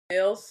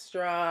Still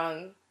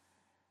strong,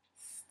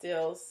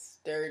 still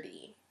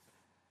sturdy.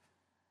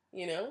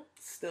 You know?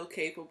 Still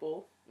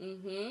capable.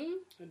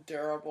 Mm-hmm.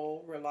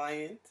 Durable,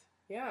 reliant.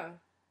 Yeah.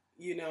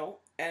 You know?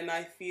 And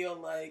I feel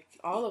like...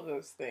 all of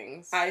those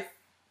things. I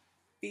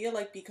feel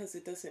like because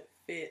it doesn't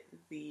fit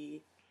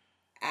the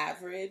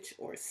average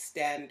or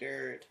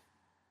standard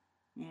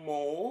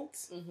mold,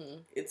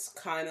 it's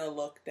kind of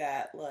looked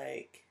at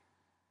like,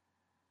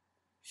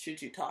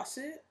 should you toss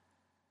it?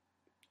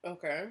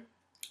 Okay.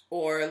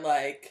 Or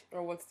like...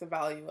 or what's the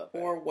value of it?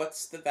 Or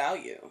what's the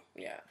value?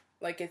 Yeah.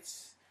 Like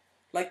it's...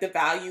 like the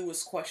value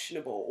is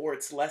questionable or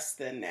it's less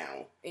than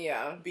now.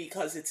 Yeah.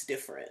 Because it's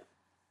different.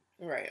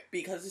 Right.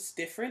 Because it's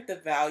different, the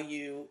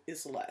value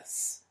is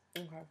less.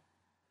 Okay.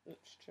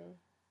 That's true.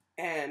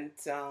 And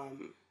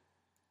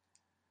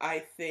I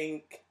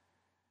think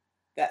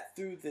that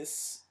through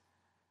this,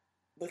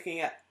 looking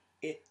at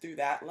it through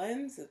that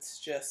lens, it's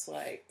just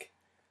like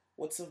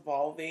what's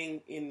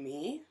evolving in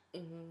me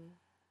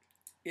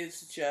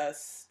is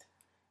just,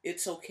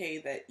 it's okay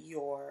that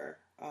you're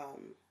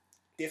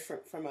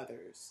different from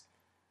others,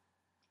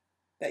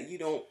 that you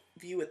don't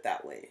view it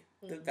that way.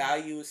 The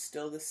value is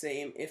still the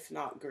same, if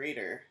not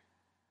greater.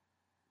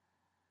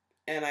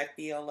 And I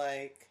feel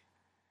like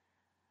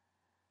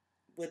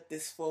with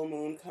this full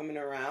moon coming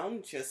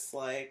around, just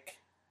like,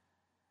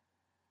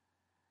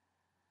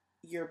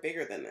 you're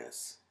bigger than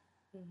this.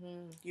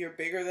 You're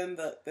bigger than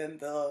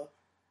the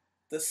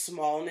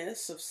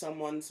smallness of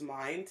someone's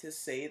mind to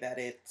say that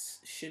it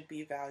should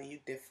be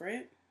valued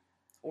different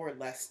or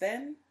less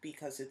than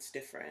because it's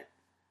different.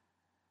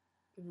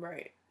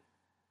 Right.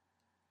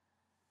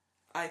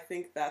 I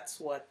think that's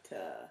what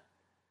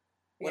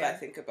I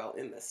think about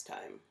in this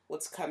time.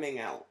 What's coming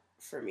out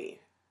for me.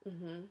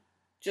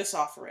 Just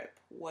off rip.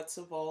 What's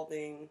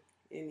evolving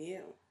in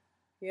you?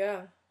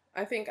 Yeah.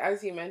 I think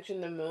as you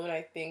mentioned the moon,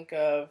 I think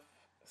of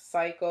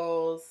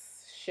cycles,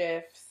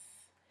 shifts.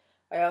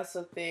 I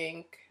also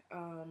think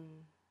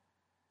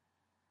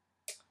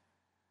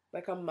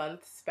like a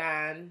month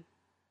span,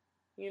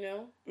 you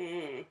know?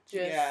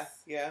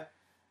 Just yeah.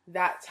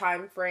 That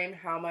time frame,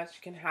 how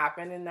much can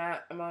happen in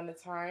that amount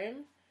of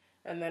time,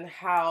 and then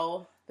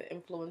how the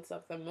influence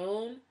of the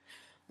moon,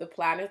 the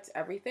planets,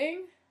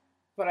 everything.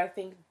 But I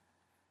think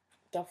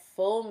the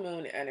full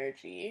moon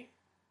energy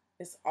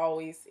is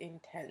always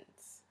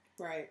intense.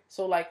 Right.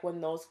 So like when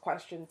those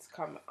questions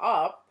come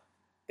up,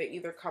 they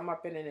either come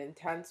up in an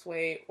intense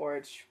way or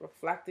it's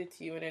reflected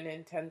to you in an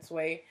intense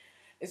way.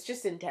 It's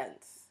just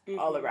intense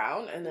all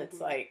around. And it's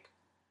like,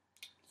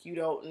 you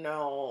don't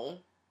know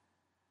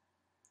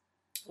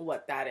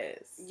what that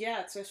is.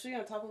 Yeah, especially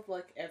on top of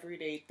like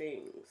everyday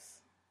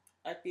things.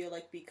 I feel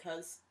like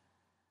because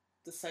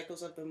the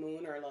cycles of the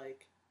moon are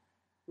like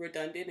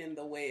redundant in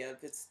the way of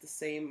it's the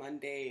same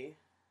Monday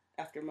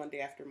after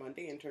Monday after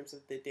Monday in terms of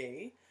the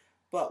day,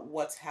 but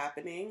what's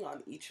happening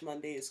on each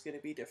Monday is going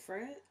to be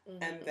different.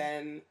 And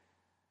then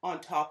on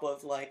top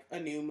of like a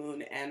new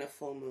moon and a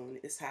full moon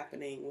is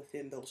happening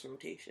within those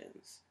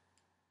rotations.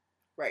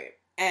 Right.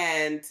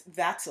 And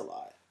that's a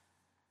lot.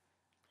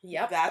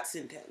 Yep. That's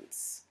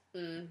intense.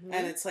 And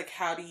it's like,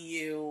 how do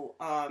you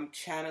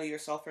channel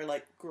yourself or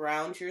like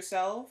ground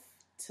yourself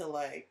to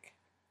like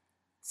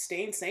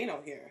stay insane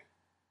out here?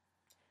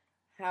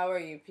 How are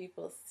you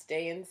people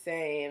staying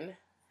sane?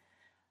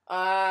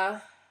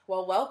 Well,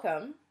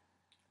 welcome.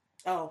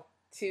 Oh.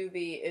 To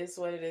the Is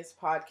What It Is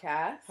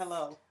podcast.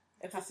 Hello.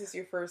 If this is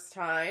your first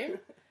time,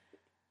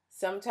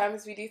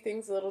 sometimes we do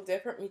things a little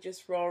different. We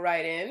just roll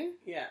right in.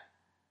 Yeah.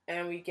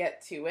 And we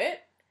get to it.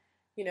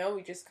 You know,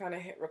 we just kind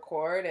of hit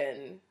record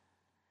and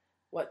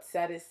what's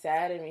said is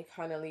said, and we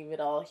kind of leave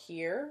it all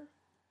here.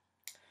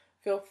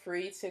 Feel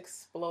free to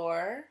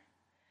explore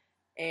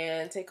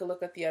and take a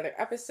look at the other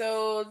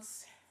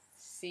episodes,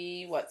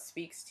 see what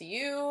speaks to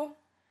you.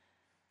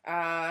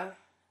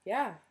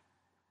 Yeah,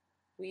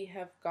 we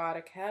have got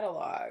a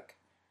catalog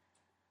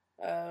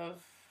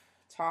of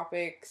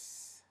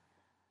topics,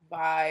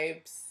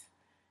 vibes,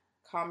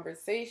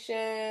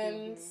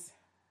 conversations.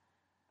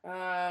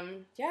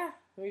 Yeah,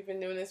 we've been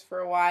doing this for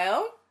a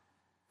while.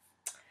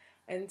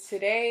 And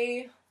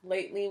today,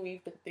 lately,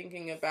 we've been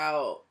thinking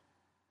about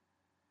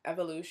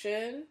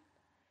evolution.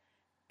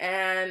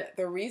 And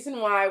the reason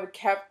why we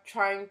kept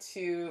trying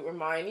to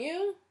remind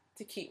you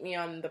to keep me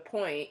on the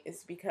point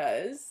is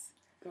because...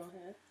 Go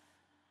ahead.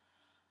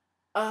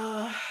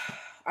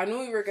 I knew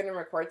we were going to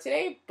record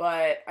today,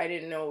 but I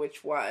didn't know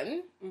which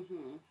one.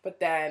 But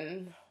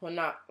then when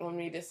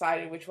we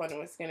decided which one it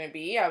was going to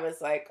be, I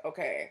was like,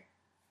 okay.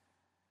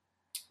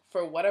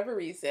 For whatever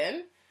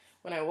reason,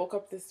 when I woke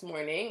up this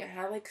morning, I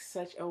had like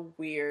such a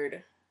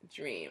weird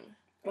dream.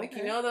 Like,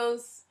 you know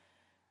those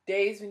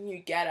days when you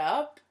get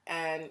up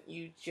and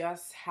you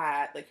just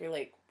had, like, you're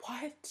like,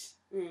 what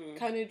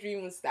kind of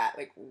dream was that?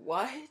 Like,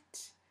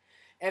 what?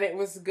 And it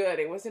was good.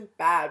 It wasn't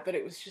bad, but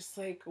it was just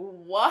like,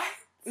 what?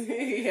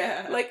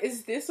 Yeah. Like,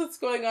 is this what's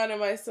going on in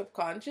my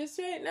subconscious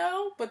right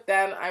now? But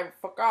then I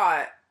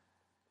forgot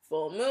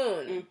full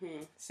moon.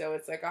 So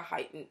it's like a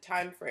heightened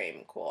time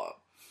frame. Cool.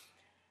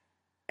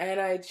 And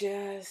I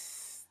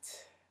just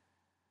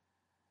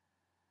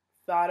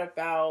thought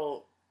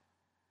about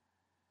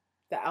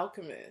The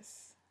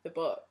Alchemist, the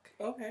book.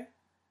 Okay.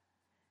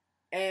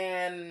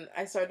 And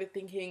I started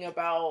thinking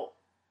about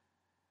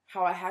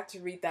how I had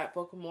to read that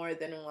book more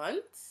than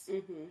once.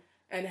 Mm-hmm.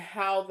 And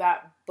how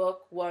that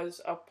book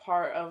was a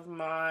part of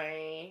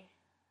my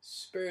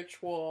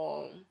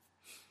spiritual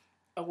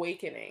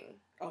awakening.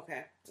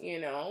 Okay. You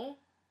know?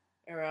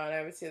 Around,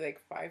 I would say, like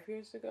 5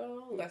 years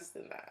ago. Mm-hmm. Less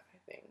than that, I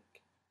think.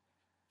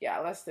 Yeah,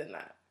 less than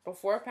that.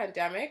 Before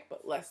pandemic,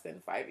 but less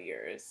than 5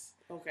 years.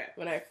 Okay.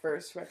 When I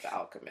first read The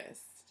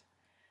Alchemist.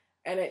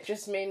 And it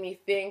just made me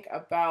think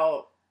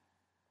about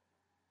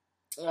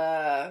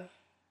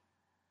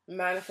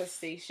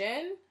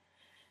manifestation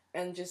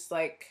and just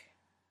like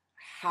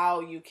how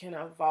you can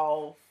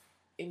evolve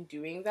in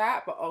doing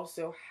that, but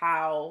also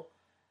how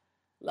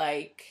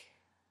like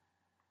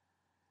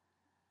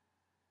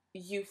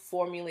you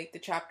formulate the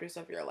chapters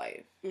of your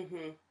life.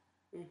 Mm-hmm.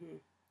 Mm-hmm.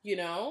 You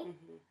know?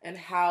 Mm-hmm. And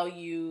how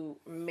you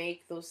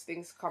make those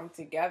things come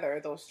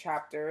together, those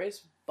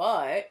chapters,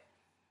 but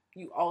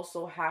you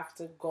also have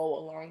to go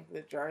along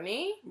the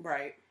journey.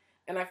 Right.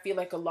 And I feel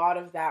like a lot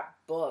of that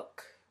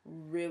book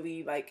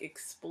really like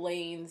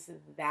explains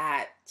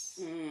that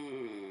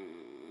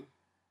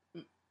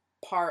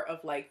part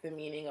of like the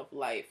meaning of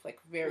life like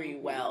very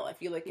well. I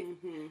feel like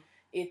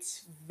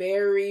it's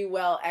very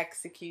well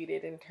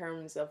executed in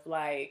terms of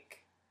like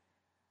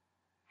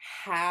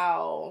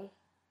how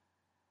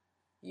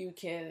you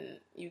can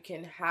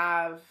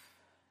have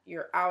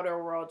your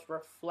outer world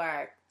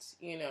reflect,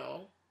 you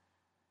know,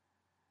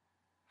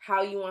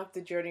 how you want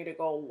the journey to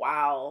go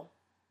while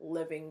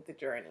living the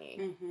journey.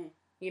 Mm-hmm.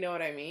 You know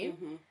what I mean?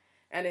 Mm-hmm.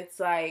 And it's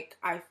like,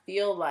 I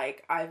feel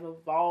like I've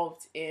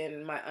evolved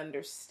in my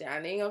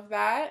understanding of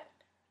that.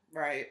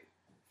 Right.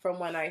 From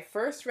when I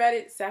first read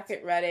it,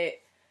 second read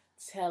it,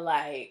 to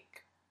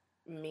like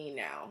me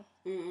now.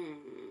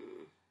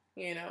 Mm-hmm.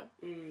 You know?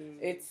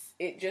 Mm-hmm.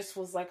 It just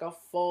was like a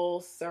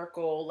full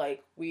circle,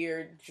 like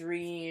weird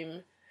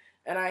dream.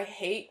 And I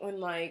hate when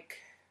like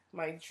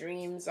my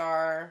dreams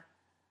are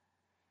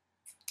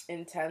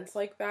intense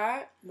like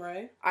that.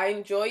 Right. I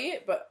enjoy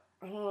it, but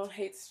I don't know,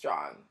 hate's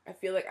strong. I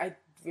feel like I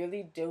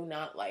really do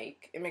not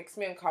like. It makes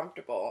me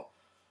uncomfortable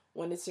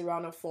when it's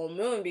around a full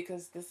moon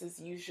because this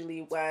is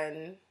usually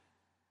when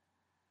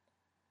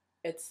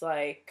it's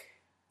like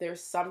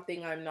there's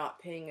something I'm not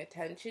paying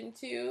attention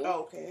to.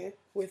 Okay.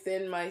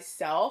 Within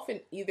myself, and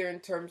either in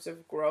terms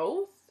of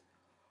growth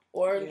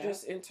or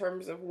just in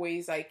terms of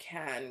ways I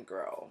can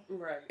grow.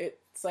 Right.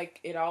 It's like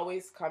it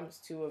always comes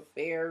to a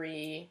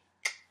very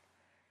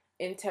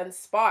intense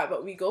spot,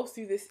 but we go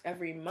through this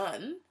every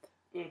month.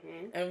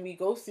 Mm-hmm. And we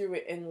go through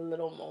it in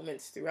little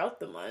moments throughout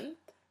the month.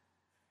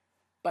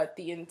 But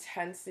the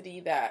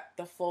intensity that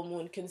the full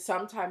moon can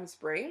sometimes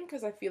bring,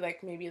 because I feel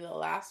like maybe the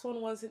last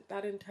one wasn't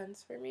that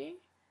intense for me,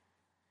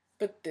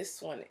 but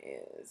this one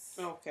is.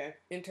 Okay.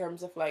 In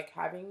terms of like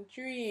having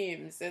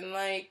dreams and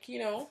like, you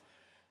know,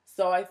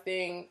 so I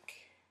think,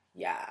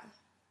 yeah,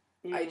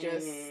 I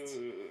just,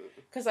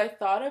 because I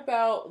thought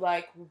about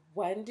like,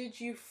 when did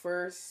you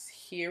first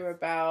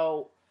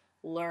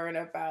learn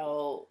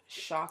about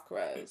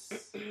chakras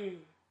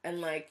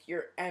and like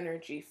your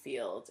energy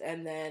field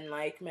and then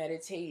like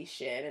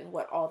meditation and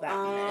what all that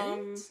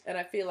meant? And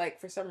I feel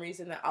like for some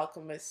reason The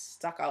Alchemist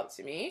stuck out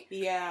to me.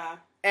 Yeah.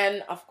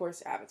 And of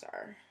course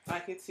Avatar. I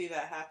could see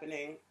that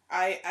happening.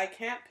 I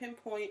can't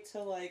pinpoint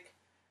to like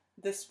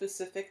the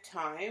specific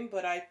time,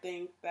 but I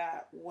think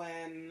that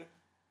when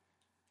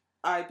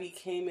I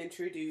became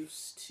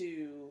introduced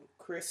to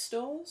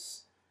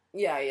crystals.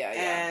 Yeah.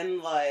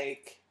 And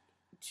like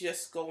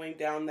just going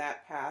down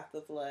that path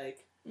of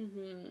like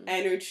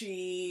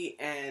energy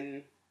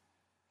and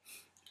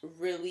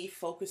really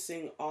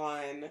focusing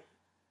on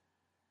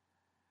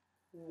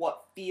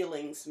what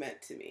feelings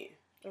meant to me.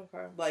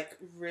 Okay. Like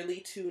really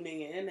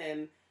tuning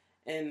in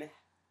and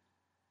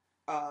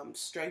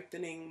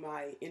strengthening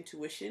my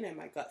intuition and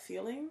my gut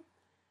feeling.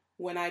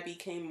 When I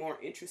became more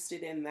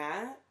interested in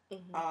that,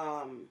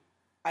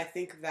 I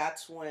think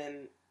that's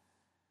when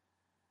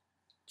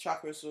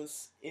chakras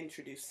was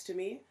introduced to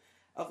me.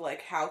 Of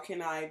like, how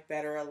can I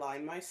better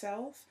align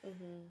myself?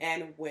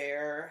 And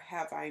where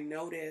have I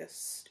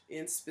noticed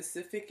in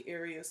specific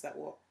areas that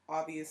will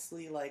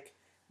obviously like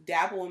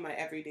dabble in my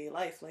everyday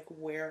life? Like,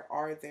 where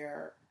are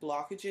there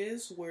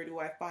blockages? Where do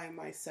I find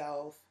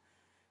myself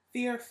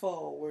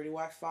fearful? Where do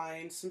I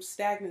find some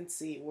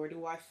stagnancy? Where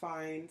do I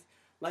find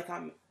like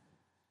I'm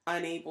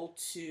unable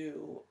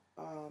to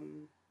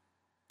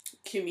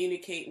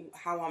communicate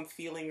how I'm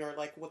feeling or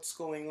like what's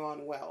going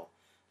on well?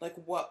 Like,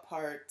 what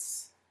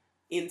parts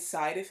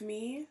inside of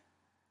me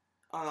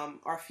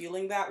are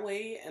feeling that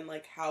way, and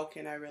like how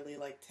can I really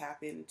like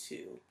tap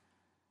into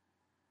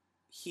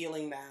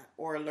healing that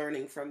or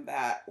learning from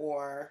that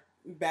or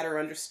better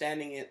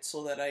understanding it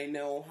so that I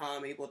know how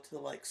I'm able to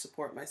like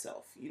support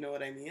myself. You know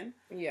what I mean?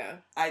 Yeah.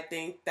 I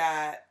think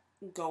that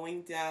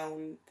going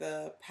down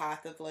the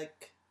path of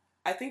like,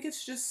 I think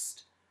it's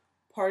just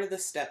part of the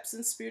steps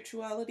in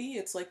spirituality.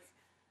 It's like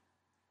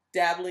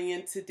dabbling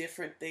into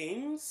different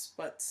things,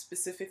 but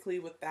specifically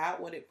with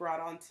that, what it brought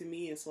on to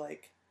me is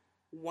like,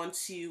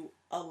 once you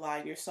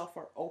align yourself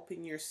or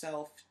open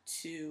yourself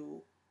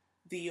to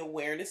the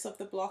awareness of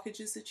the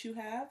blockages that you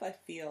have, I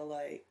feel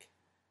like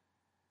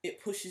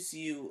it pushes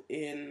you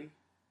in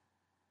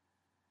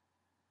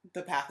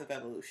the path of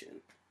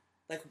evolution.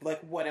 Like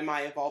what am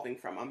I evolving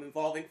from? I'm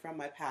evolving from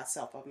my past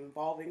self. I'm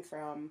evolving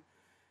from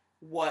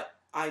what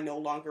I no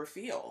longer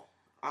feel.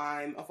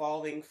 I'm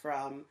evolving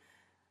from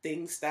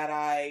things that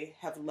I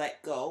have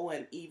let go,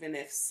 and even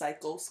if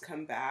cycles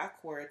come back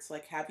where it's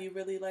like, have you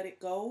really let it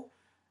go?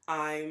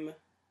 I'm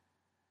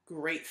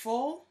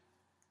grateful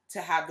to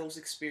have those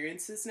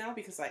experiences now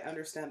because I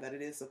understand that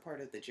it is a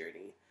part of the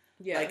journey.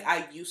 Yeah. Like,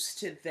 I used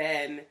to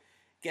then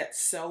get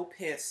so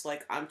pissed,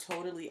 like, I'm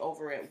totally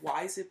over it.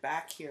 Why is it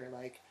back here?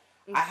 Like,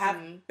 I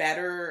have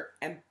better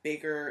and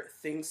bigger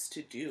things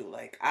to do.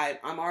 Like,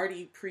 I'm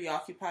already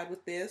preoccupied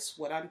with this.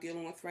 What I'm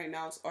dealing with right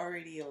now is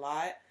already a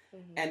lot.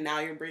 And now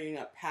you're bringing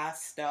up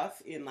past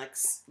stuff in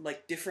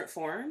like different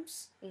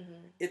forms.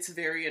 It's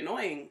very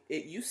annoying.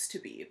 It used to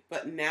be,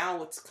 but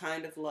now it's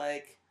kind of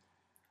like,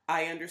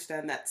 I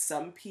understand that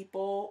some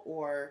people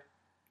or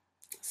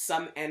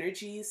some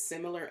energies,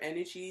 similar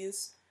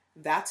energies,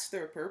 that's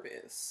their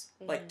purpose.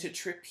 Like, to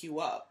trip you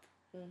up.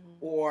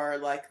 Or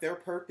like their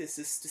purpose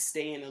is to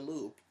stay in a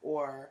loop,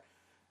 or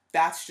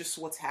that's just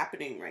what's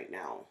happening right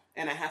now.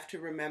 And I have to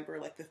remember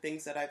like the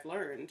things that I've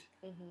learned,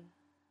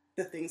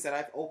 the things that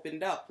I've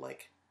opened up,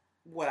 like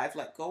what I've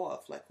let go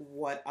of, like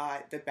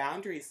the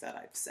boundaries that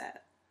I've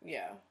set.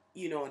 Yeah.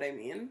 You know what I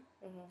mean?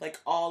 Like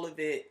all of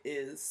it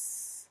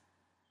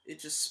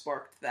just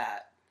sparked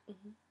that.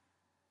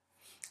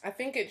 I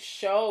think it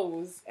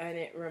shows and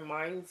it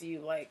reminds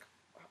you like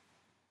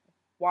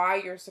why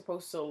you're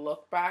supposed to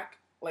look back,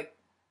 like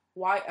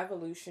why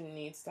evolution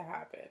needs to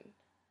happen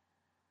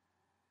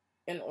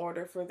in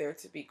order for there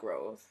to be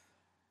growth.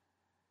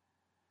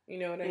 You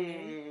know what I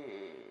mean?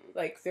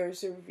 Like,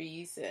 there's a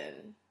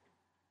reason.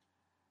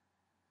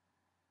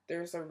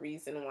 There's a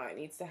reason why it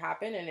needs to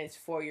happen, and it's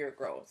for your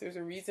growth. There's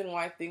a reason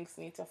why things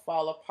need to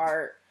fall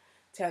apart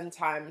 10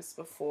 times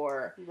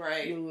before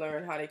you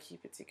learn how to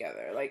keep it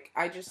together. Like,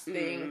 I just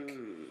think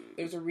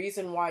there's a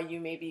reason why you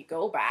maybe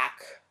go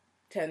back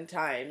 10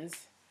 times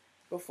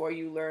before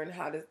you learn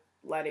how to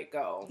let it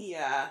go.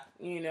 Yeah.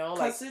 You know,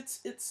 like, because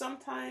it's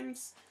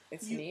sometimes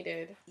it's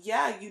needed.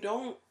 Yeah,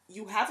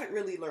 you haven't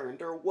really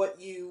learned, or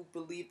what you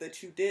believe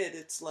that you did.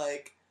 It's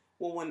like,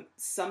 well, when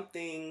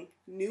something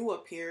new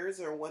appears,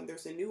 or when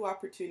there's a new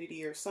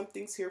opportunity, or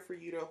something's here for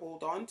you to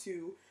hold on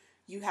to,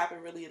 you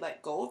haven't really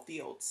let go of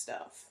the old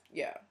stuff.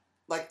 Yeah.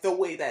 Like the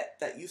way that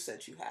you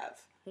said you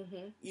have.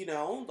 You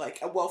know,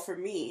 like, well, for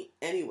me,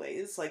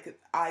 anyways, like,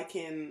 I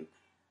can,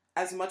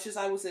 as much as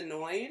I was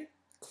annoyed,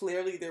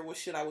 clearly there was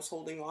shit I was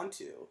holding on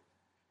to.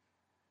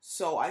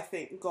 So I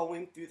think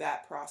going through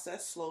that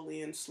process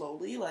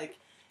slowly, like,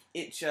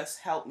 it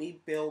just helped me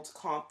build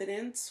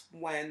confidence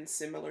when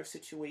similar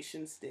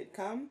situations did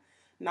come.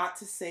 Not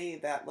to say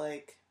that,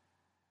 like,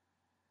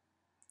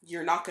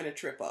 you're not going to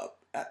trip up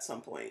at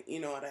some point, you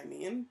know what I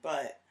mean?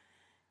 But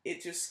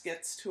it just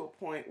gets to a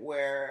point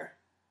where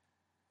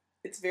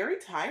it's very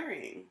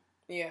tiring.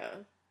 Yeah.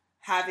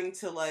 Having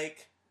to,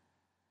 like,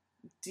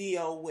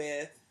 deal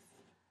with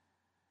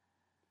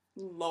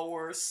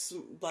lower,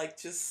 like,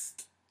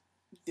 just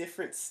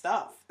different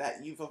stuff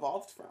that you've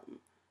evolved from.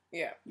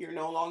 Yeah. You're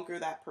no longer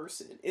that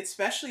person.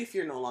 Especially if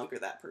you're no longer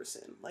that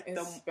person. Like,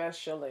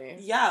 especially.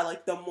 Yeah,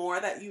 like, the more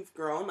that you've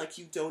grown, like,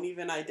 you don't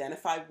even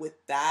identify with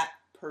that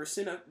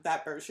person,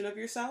 that version of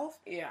yourself.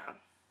 Yeah.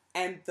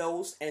 And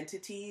those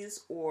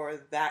entities or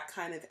that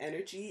kind of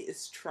energy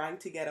is trying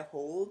to get a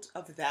hold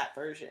of that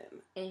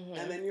version.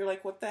 And then you're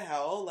like, what the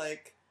hell?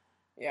 Like,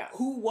 yeah.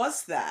 Who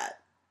was that?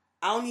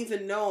 I don't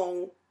even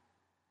know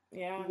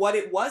what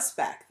it was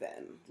back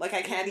then. Like,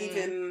 I can't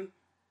even...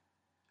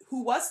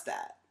 Who was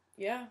that?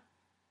 Yeah.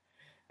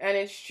 And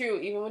it's true,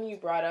 even when you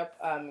brought up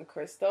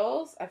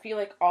crystals, I feel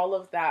like all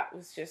of that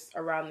was just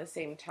around the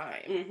same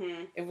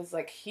time. It was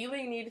like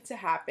healing needed to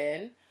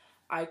happen.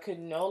 I could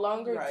no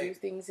longer do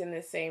things in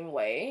the same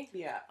way.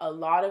 Yeah. A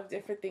lot of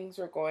different things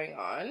were going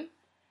on.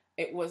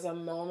 It was a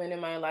moment in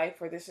my life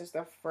where this is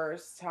the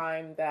first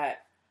time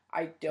that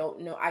I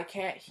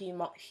can't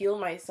heal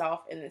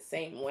myself in the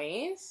same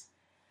ways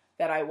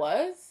that I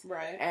was.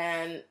 Right.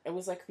 And it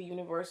was like the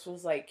universe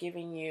was like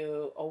giving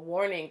you a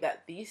warning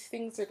that these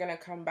things are going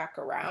to come back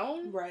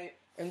around. Right.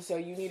 And so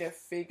you need to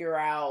figure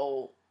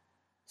out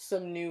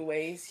some new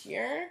ways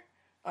here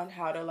on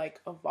how to like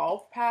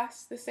evolve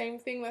past the same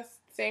things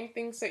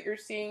that you're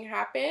seeing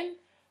happen.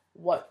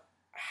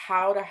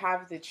 How to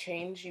have the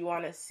change you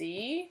want to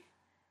see,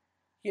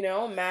 you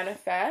know,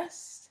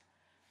 manifest,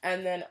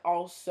 and then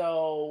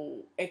also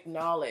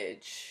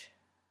acknowledge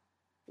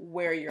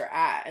where you're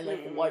at and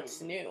like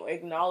what's new.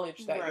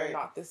 Acknowledge that you're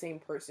not the same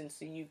person,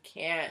 so you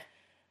can't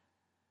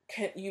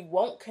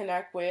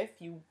connect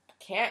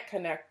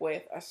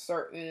with a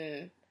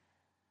certain,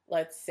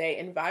 let's say,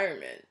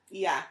 environment.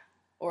 Yeah.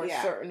 Or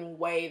a certain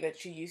way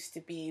that you used to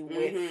be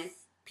with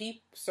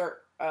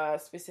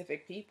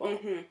specific people.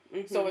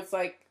 So it's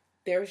like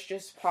there's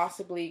just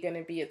possibly going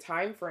to be a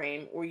time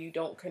frame where you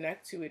don't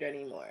connect to it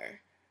anymore.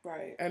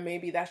 Right. And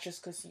maybe that's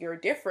just because you're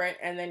different,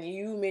 and then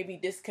you may be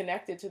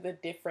disconnected to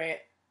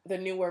the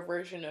newer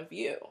version of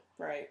you.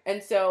 Right.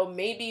 And so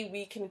maybe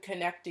we can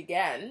connect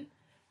again,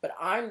 but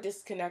I'm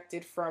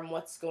disconnected from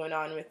what's going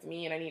on with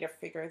me, and I need to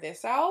figure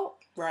this out.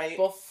 Right.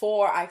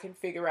 Before I can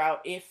figure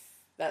out if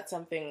that's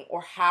something, or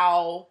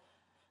how,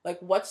 like,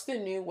 what's the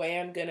new way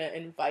I'm going to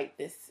invite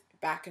this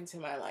back into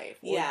my life,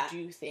 or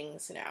do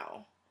things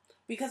now.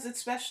 Because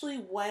especially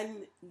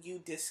when you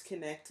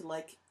disconnect,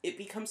 like, it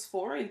becomes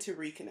foreign to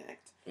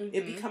reconnect.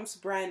 It becomes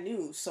brand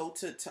new. So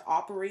to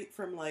operate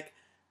from, like,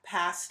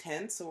 past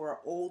tense or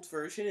old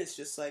version is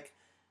just, like,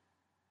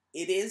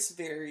 it is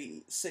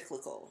very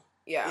cyclical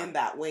in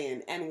that way.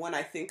 And when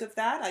I think of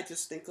that, I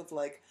just think of,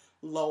 like,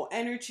 low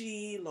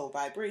energy, low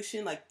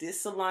vibration, like,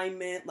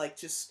 disalignment, like,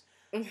 just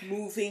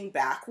moving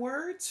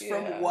backwards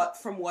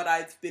from what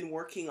I've been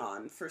working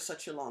on for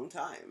such a long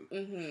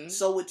time.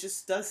 So it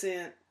just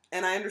doesn't...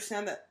 And I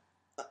understand that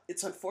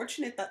it's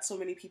unfortunate that so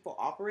many people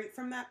operate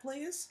from that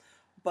place,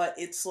 but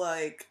it's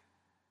like,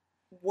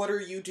 what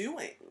are you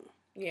doing?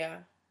 Yeah.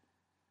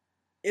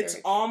 It's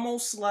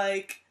almost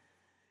like,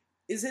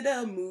 is it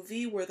a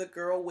movie where the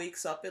girl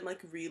wakes up and,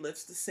 like,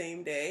 relives the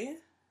same day?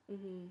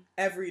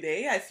 Every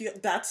day? I feel,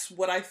 that's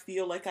what I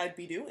feel like I'd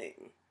be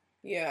doing.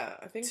 Yeah,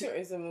 I think there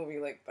is a movie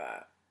like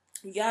that.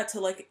 Yeah, to,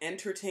 like,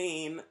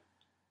 entertain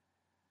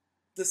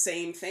the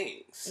same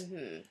things.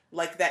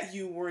 Like, that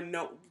you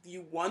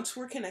once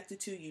were connected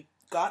to, you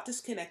got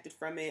disconnected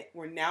from it,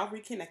 we're now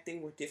reconnecting,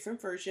 we're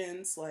different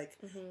versions, like,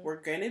 we're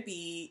gonna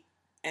be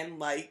and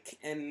like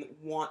and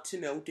want to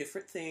know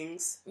different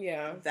things.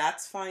 Yeah.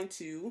 That's fine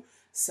too.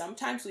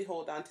 Sometimes we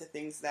hold on to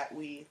things that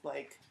we,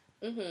 like,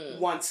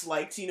 once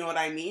liked, you know what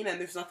I mean? And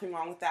there's nothing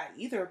wrong with that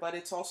either, but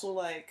it's also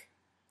like,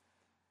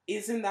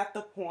 isn't that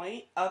the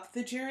point of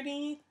the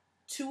journey,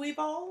 to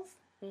evolve?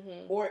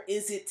 Or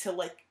is it to,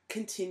 like,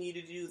 continue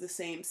to do the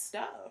same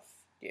stuff?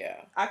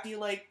 Yeah. I feel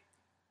like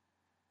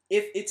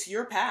if it's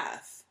your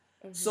path,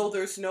 so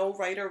there's no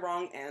right or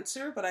wrong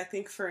answer, but I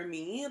think for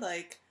me,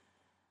 like,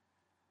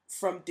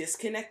 from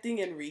disconnecting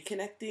and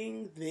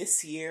reconnecting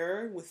this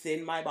year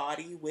within my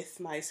body with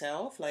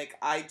myself, like,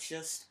 I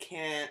just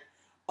can't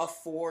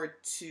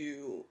afford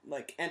to,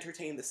 like,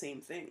 entertain the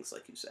same things,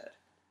 like you said.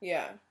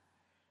 Yeah.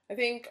 I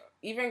think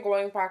even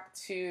going back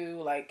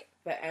to, like,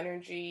 the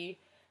energy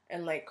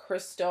and, like,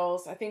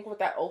 crystals, I think what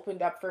that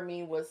opened up for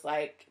me was,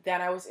 like,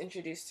 then I was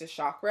introduced to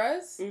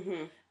chakras.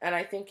 And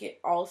I think it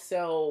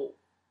also,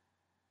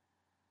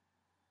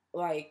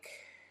 like,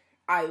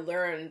 I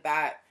learned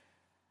that,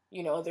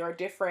 you know, there are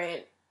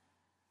different,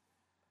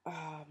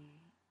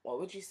 what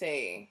would you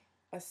say,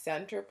 a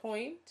center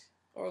point?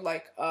 Or,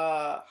 like,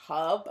 a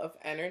hub of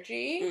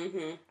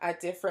energy at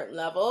different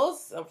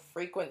levels of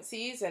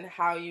frequencies, and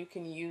how you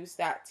can use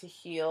that to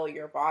heal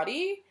your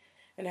body,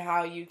 and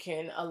how you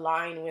can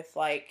align with,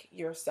 like,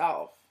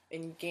 yourself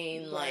and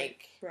gain,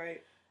 like,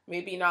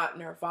 maybe not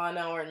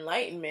nirvana or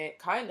enlightenment,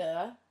 kind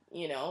of,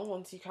 you know,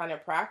 once you kind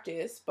of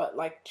practice, but,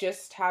 like,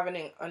 just having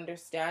an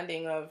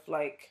understanding of,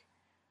 like,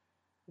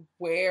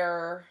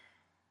 where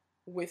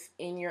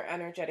within your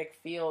energetic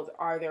field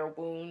are there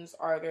wounds,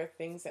 are there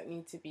things that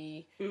need to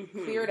be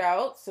cleared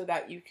out, so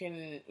that you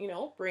can, you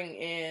know, bring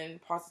in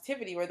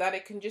positivity, or that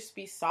it can just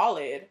be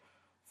solid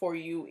for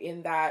you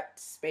in that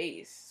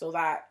space, so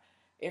that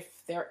if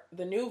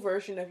the new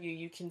version of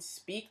you can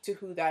speak to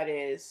who that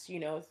is, you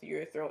know, through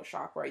your throat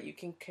chakra. You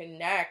can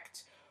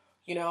connect,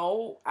 you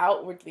know,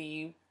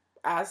 outwardly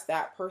as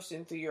that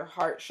person through your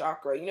heart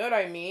chakra. You know what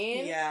I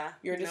mean? Yeah.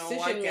 Your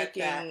decision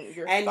making,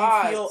 your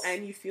thoughts.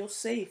 You feel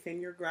safe, and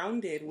you're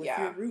grounded with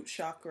your root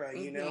chakra,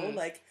 you know?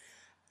 Like,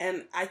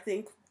 and I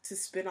think, to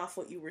spin off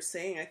what you were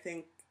saying, I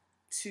think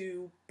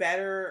to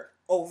better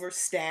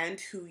understand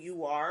who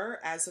you are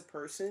as a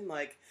person,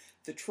 like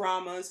the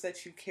traumas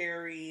that you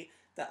carry,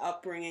 the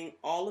upbringing,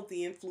 all of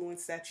the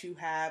influence that you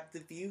have, the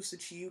views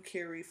that you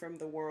carry from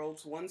the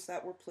world, ones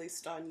that were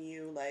placed on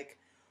you, like,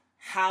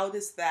 how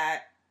does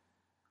that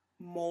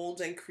mold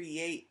and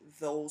create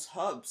those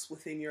hubs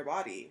within your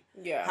body?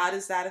 Yeah. How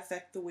does that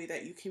affect the way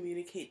that you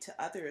communicate to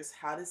others?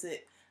 How does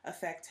it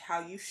affect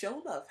how you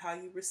show love, how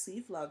you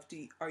receive love?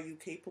 Are you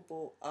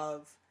capable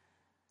of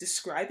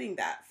describing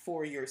that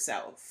for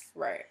yourself?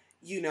 Right.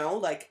 You know,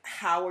 like,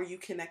 how are you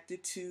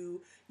connected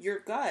to your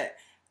gut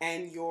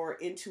and your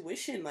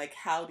intuition? Like,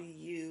 how do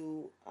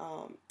you,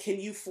 can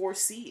you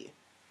foresee?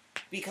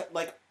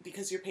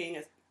 Because you're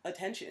paying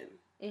attention.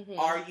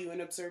 Are you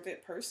an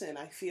observant person?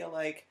 I feel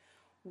like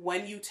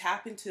when you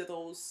tap into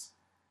those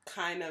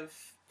kind of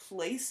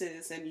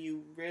places and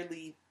you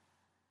really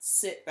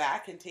sit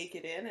back and take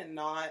it in, and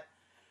not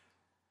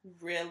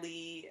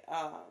really,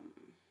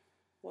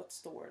 what's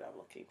the word I'm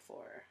looking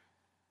for?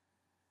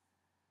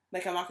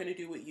 Like, I'm not going to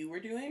do what you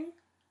were doing.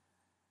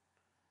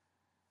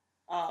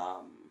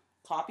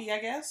 Copy, I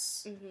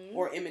guess,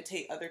 or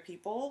imitate other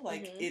people.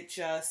 Like, it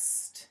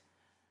just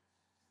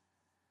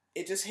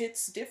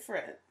hits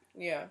different.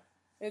 Yeah,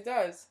 it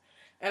does.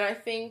 And I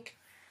think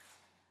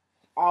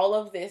all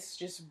of this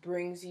just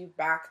brings you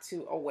back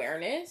to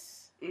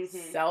awareness,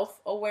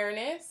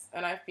 self-awareness.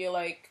 And I feel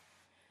like,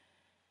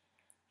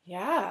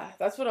 yeah,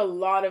 that's what a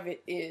lot of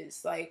it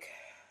is. Like,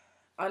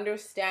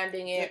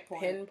 understanding it,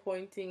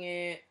 pinpointing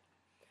it.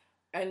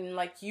 And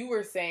like you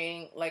were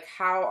saying, like,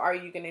 how are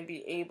you going to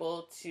be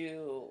able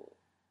to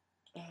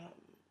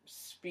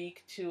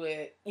speak to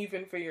it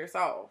even for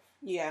yourself?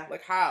 Yeah.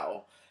 Like,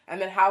 how? And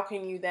then how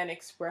can you then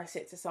express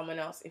it to someone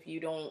else if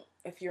you're not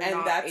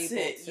able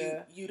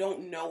to you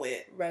don't know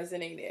it,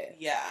 resonate it.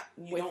 Yeah.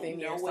 You don't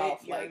know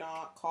yourself, it. You're like,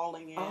 not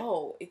calling it.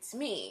 Oh, it's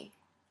me.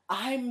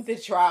 I'm the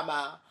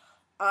drama.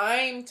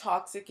 I'm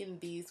toxic in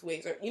these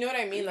ways. Or, you know what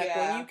I mean? Like,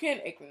 when you can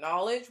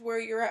acknowledge where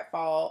you're at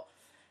fault,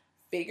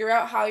 figure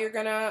out how you're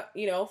gonna,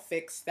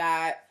 fix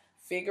that,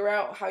 figure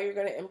out how you're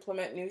gonna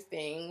implement new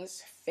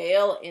things,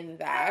 fail in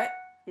that,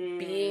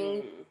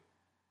 being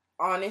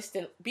honest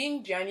and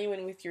being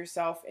genuine with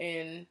yourself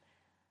in,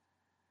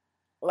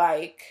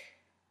 like,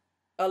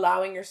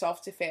 allowing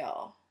yourself to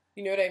fail.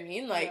 You know what I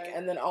mean? Like,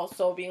 and then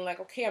also being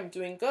like, okay, I'm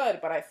doing good,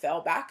 but I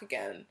fell back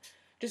again.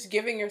 Just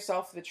giving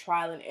yourself the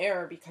trial and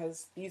error,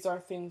 because these are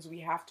things we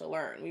have to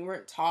learn. We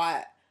weren't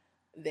taught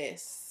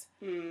this,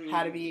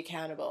 how to be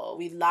accountable.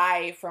 We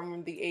lie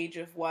from the age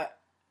of what?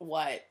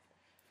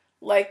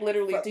 Like,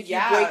 literally, did you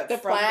break the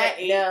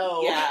plant?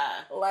 No. Yeah.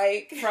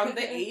 Like, from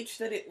the age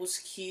that it was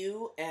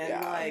cute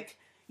and, like,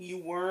 you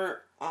weren't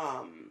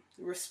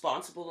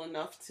responsible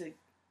enough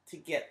to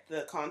get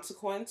the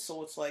consequence,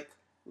 so it's like,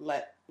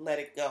 let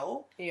it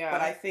go. Yeah.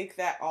 But I think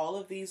that all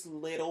of these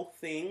little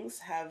things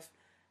have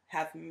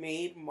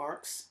made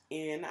marks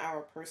in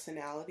our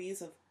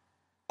personalities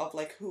of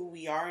like who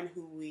we are and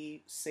who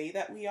we say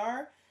that we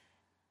are.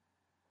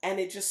 And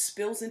it just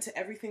spills into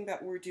everything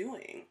that we're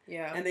doing.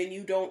 Yeah. And then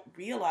you don't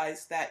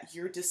realize that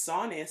you're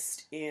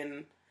dishonest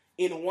in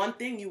one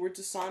thing. You were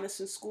dishonest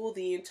in school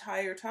the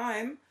entire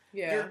time.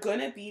 Yeah. You're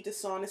gonna be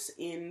dishonest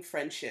in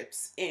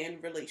friendships, in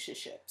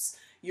relationships.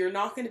 You're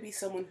not gonna be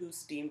someone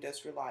who's deemed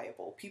as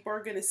reliable. People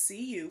are gonna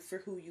see you for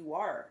who you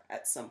are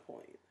at some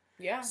point.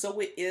 Yeah. So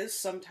it is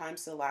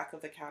sometimes the lack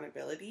of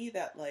accountability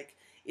that, like,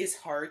 is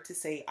hard to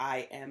say,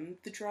 I am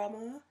the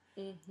drama.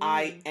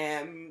 I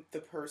am the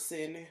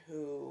person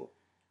who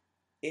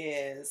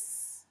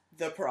is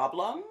the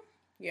problem.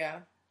 Yeah.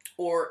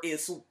 Or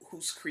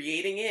who's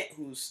creating it,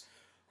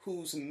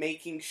 who's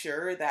making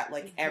sure that,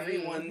 like,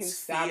 everyone's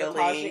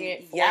feeling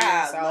it for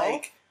yourself.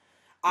 Like,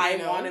 I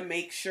want to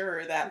make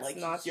sure that, like,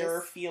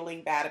 you're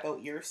feeling bad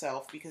about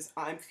yourself because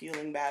I'm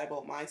feeling bad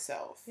about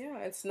myself. Yeah,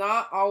 it's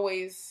not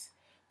always,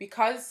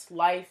 because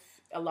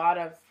life, a lot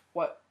of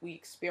what we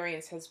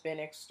experience has been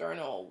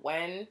external.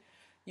 When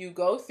you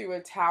go through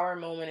a tower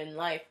moment in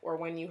life, or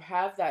when you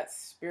have that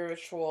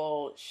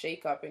spiritual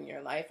shakeup in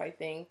your life, I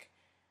think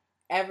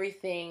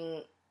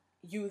everything,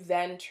 you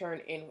then turn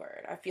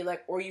inward. I feel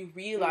like, or you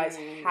realize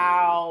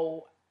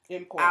how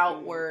important,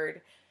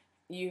 outward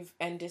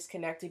and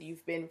disconnected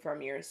you've been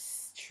from your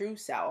true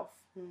self.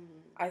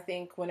 I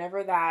think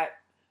whenever that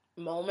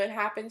moment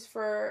happens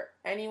for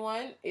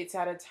anyone, it's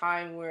at a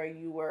time where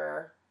you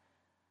were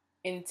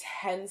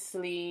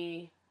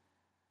intensely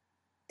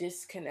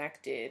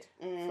disconnected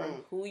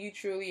from who you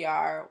truly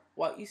are,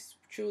 what you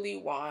truly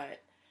want,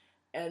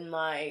 and,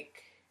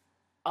 like,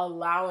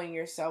 allowing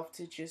yourself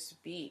to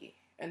just be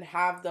and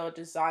have the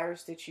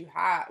desires that you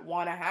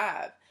want to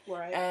have.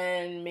 Right.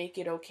 And make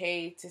it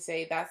okay to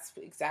say, that's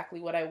exactly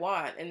what I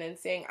want. And then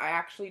saying, I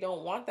actually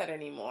don't want that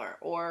anymore.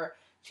 Or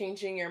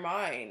changing your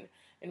mind,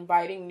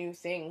 inviting new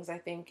things. I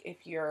think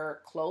if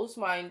you're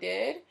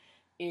closed-minded,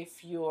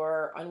 if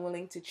you're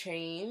unwilling to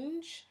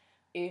change,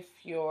 if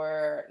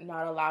you're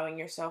not allowing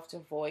yourself to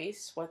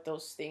voice what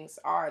those things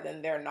are,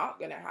 then they're not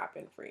going to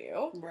happen for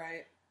you.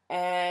 Right.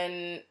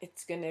 And it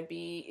is going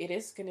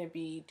to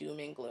be doom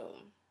and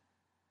gloom.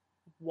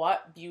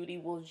 What beauty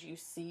will you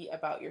see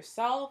about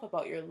yourself,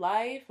 about your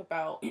life,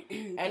 about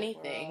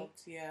anything?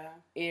 Yeah.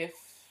 If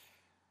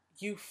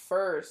you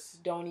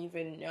first don't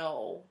even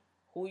know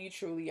who you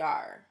truly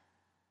are,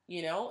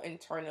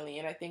 internally.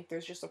 And I think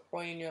there's just a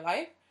point in your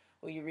life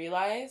where you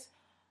realize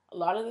a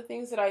lot of the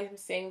things that I'm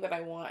saying that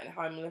I want and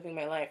how I'm living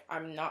my life,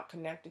 I'm not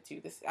connected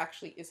to. This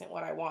actually isn't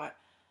what I want.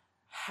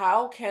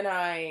 How can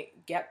I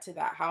get to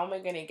that? How am I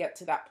going to get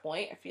to that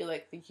point? I feel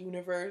like the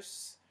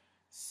universe,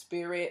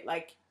 spirit,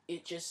 like,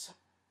 it just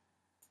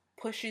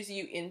pushes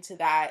you into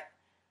that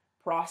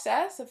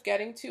process of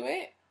getting to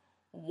it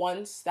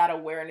once that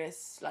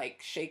awareness, like,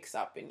 shakes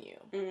up in you,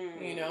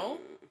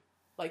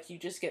 like, you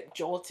just get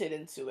jolted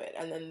into it,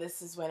 and then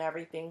this is when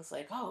everything's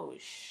like, oh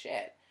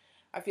shit.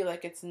 I feel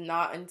like it's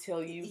not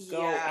until you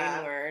go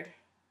inward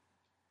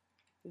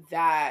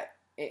that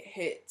it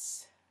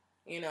hits,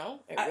 it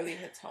really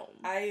hits home.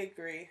 I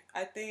agree.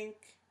 I think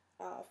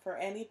for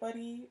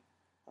anybody,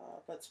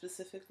 but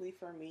specifically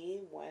for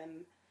me,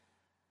 when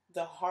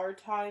the hard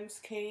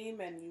times came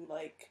and you,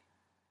 like,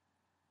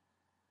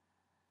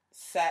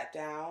 sat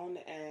down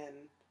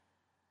and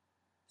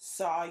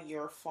saw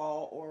your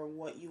fault or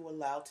what you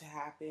allowed to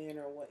happen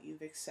or what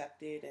you've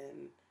accepted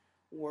and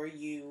where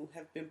you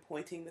have been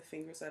pointing the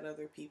fingers at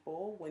other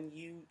people, when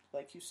you,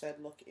 like you said,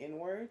 look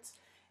inwards,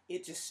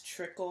 it just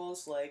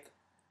trickles like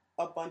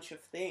a bunch of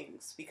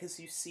things because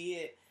you see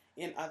it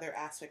in other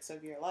aspects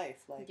of your life.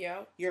 Like,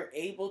 you're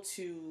able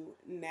to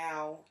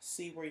now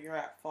see where you're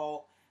at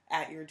fault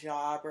at your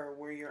job, or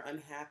where you're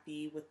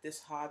unhappy with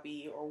this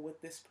hobby or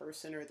with this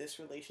person or this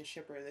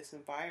relationship or this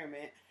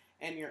environment,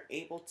 and you're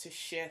able to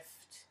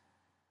shift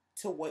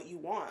to what you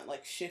want.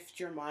 Like, shift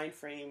your mind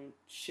frame,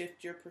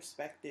 shift your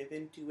perspective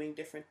in doing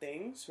different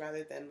things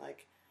rather than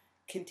like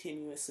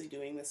continuously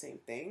doing the same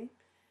thing.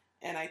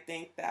 And I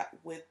think that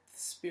with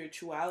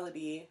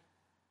spirituality,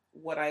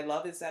 what I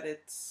love is that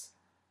it's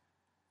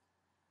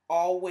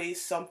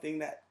always something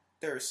that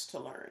there's to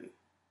learn.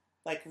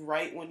 Like,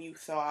 right when you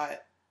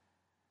thought,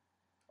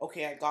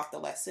 okay, I got the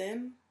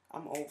lesson,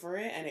 I'm over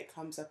it, and it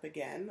comes up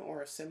again,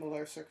 or a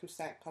similar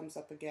circumstance comes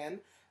up again,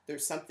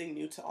 there's something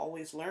new to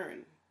always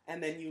learn.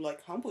 And then you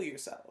like humble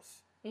yourself.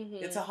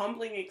 Mm-hmm. It's a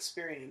humbling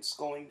experience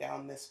going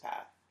down this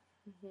path.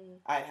 Mm-hmm.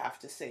 I'd have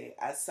to say,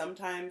 as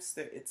sometimes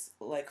it's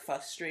like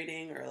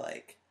frustrating, or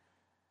like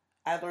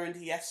I learned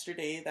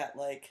yesterday that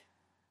like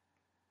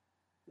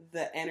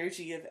the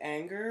energy of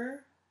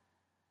anger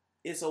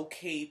is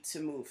okay to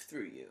move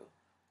through you.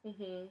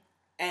 Mm-hmm.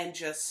 And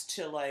just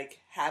to like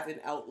have an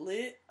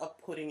outlet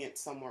of putting it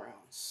somewhere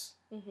else.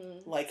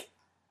 Mm-hmm. Like,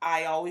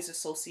 I always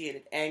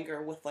associated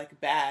anger with like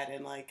bad,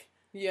 and like,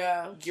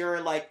 you're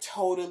like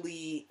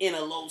totally in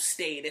a low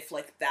state if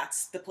like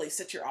that's the place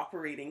that you're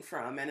operating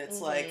from. And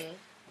it's like,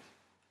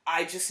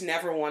 I just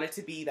never wanted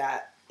to be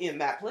that in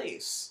that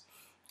place.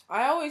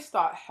 I always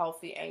thought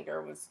healthy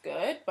anger was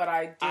good, but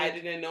I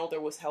didn't know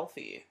there was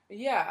healthy.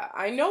 Yeah,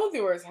 I know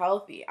there was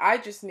healthy. I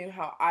just knew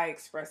how I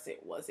expressed it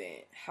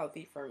wasn't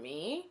healthy for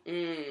me.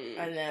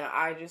 And then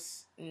I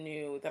just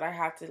knew that I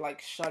had to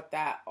like shut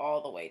that all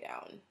the way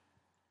down.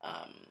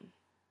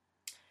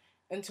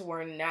 And to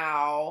where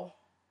now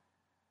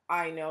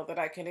I know that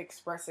I can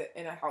express it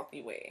in a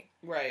healthy way.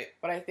 Right.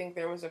 But I think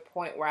there was a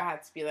point where I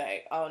had to be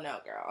like, oh no,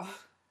 girl.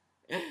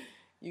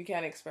 You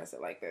can't express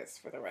it like this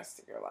for the rest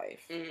of your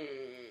life.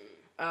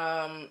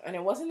 And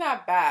it wasn't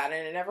that bad,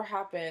 and it never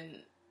happened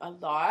a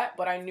lot,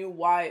 but I knew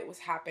why it was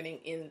happening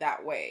in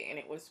that way. And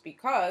it was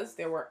because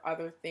there were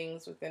other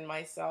things within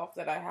myself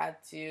that I had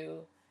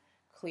to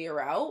clear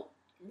out.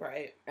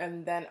 Right.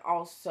 And then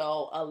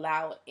also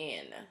allow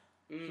in.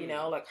 You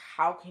know, like,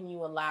 how can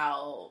you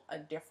allow a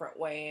different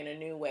way and a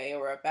new way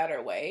or a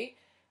better way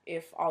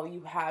if all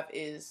you have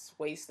is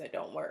ways that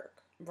don't work?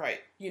 Right.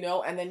 You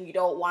know, and then you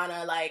don't want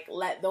to like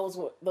let those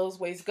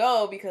ways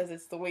go because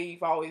it's the way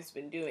you've always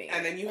been doing it.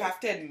 And then you have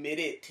to admit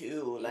it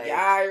too. Like,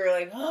 yeah, you're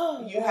like,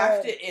 oh, you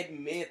have to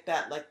admit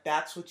that like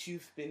that's what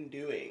you've been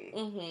doing.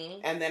 Mm-hmm.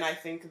 And then I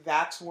think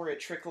that's where it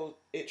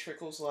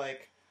trickles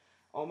like,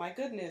 oh my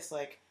goodness,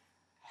 like,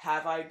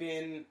 have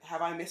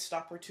I missed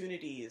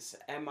opportunities?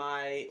 Am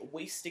I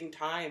wasting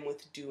time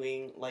with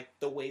doing like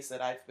the ways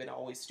that I've been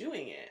always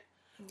doing it?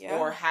 Yeah.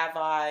 Or have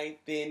I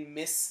been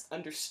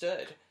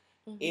misunderstood?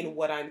 Mm-hmm. In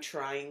what I'm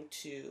trying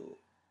to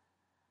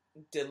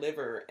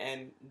deliver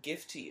and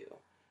give to you,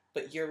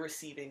 but you're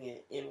receiving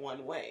it in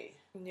one way.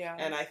 Yeah.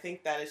 And I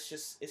think that it's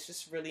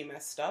just really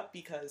messed up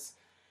because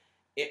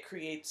it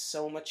creates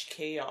so much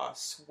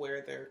chaos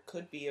where there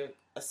could be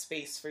a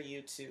space for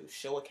you to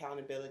show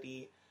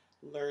accountability,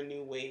 learn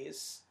new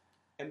ways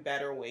and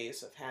better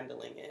ways of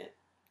handling it.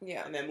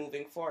 Yeah. And then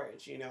moving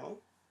forward, you know?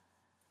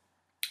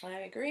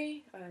 I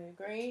agree.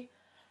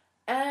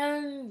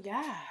 And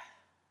yeah.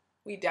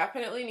 We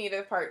definitely need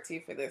a part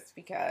 2 for this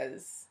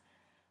because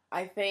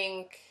I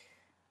think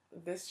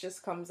this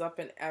just comes up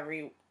in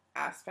every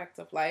aspect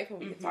of life, and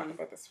we can talk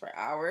about this for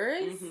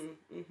hours.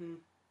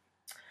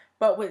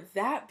 But with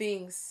that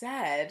being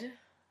said,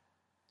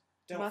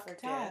 don't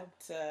forget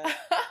to...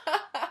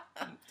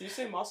 Did you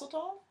say Mazel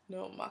Tov?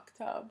 No,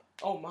 Maktab.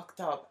 Oh,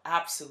 Maktab.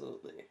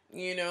 Absolutely.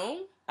 You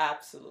know?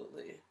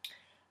 Absolutely.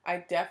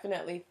 I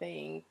definitely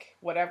think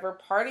whatever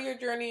part of your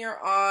journey you're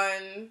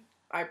on...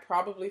 I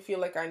probably feel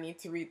like I need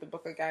to read the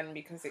book again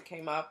because it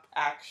came up.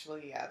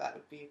 Actually, yeah, that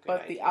would be a good idea.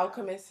 But The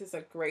Alchemist is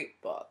a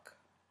great book.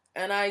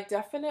 And I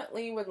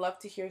definitely would love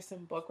to hear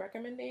some book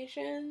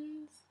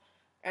recommendations.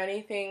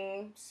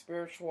 Anything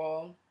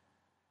spiritual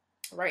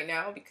right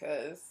now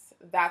because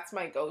that's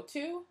my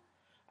go-to.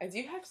 I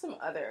do have some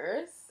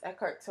others,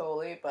 Eckhart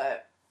Tolle,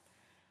 but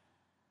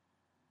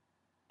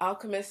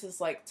Alchemist is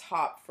like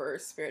top for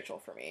spiritual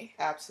for me.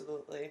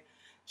 Absolutely.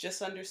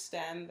 Just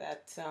understand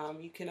that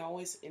you can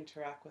always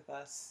interact with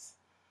us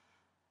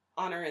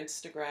on our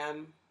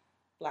Instagram,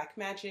 Black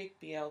Magic,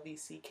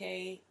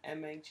 BLVCK,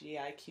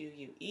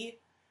 MAGIQUE.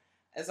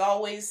 As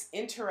always,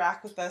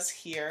 interact with us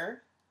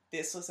here.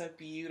 This was a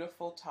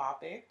beautiful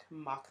topic.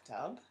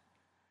 Maktab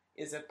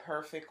is a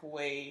perfect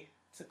way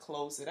to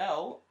close it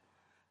out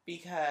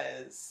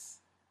because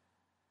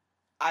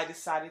I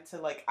decided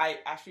to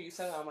after you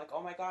said that, I'm like,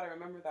 oh my God, I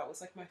remember that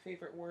was like my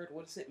favorite word.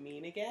 What does it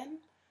mean again?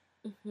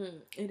 Mm-hmm.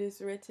 It is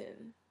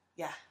written.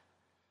 Yeah.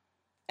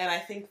 And I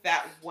think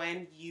that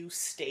when you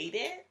state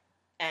it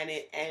and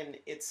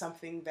it's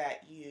something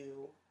that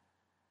you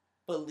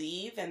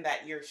believe and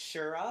that you're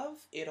sure of,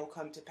 it'll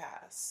come to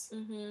pass.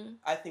 Mm-hmm.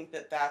 I think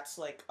that that's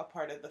like a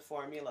part of the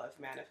formula of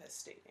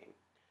manifestation.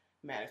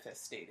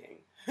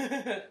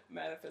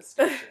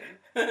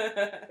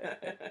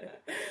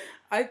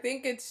 I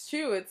think it's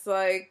true. It's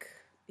like,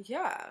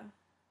 yeah,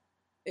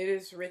 it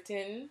is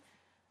written.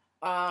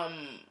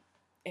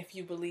 If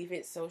you believe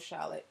it, so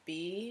shall it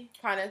be,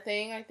 kind of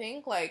thing. I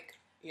think, like,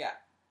 yeah,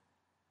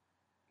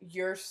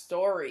 your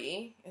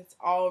story, it's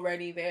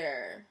already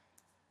there.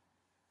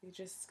 You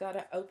just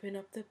gotta open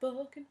up the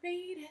book and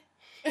read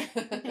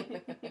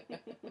it.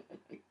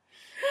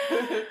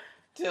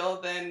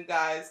 Till then,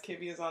 guys,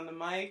 Kivy is on the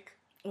mic.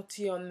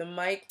 T on the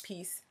mic.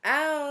 Peace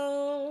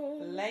out.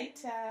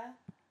 Later.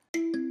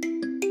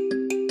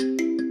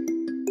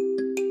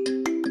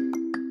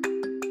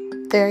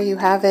 There you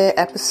have it,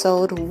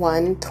 episode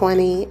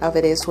 120 of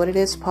It Is What It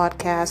Is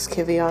podcast.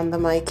 Kivy on the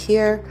mic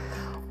here,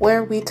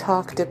 where we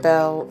talked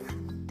about,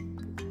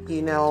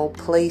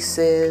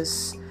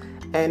 places,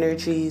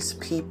 energies,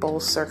 people,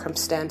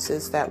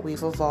 circumstances that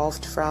we've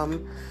evolved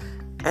from,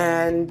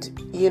 and,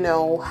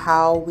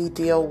 how we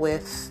deal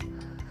with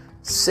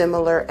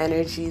similar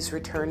energies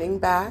returning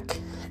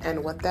back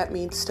and what that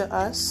means to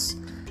us,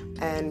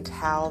 and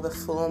how the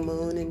full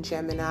moon in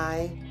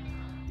Gemini,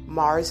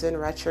 Mars in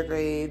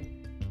retrograde,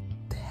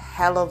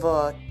 hell of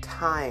a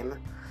time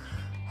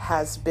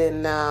has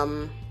been,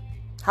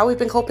 how we've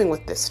been coping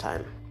with this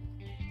time.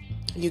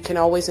 You can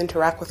always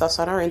interact with us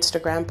on our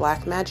Instagram,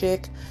 Black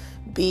Magic,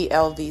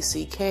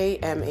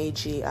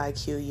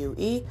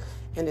 BLVCKMAGIQUE.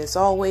 And as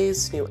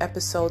always, new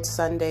episodes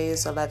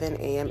Sundays, 11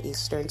 a.m.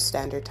 Eastern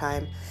Standard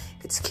Time.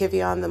 It's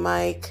Kivy on the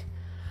mic.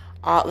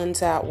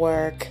 Otlin's at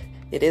work.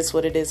 It Is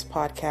What It Is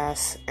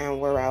podcast,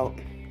 and we're out.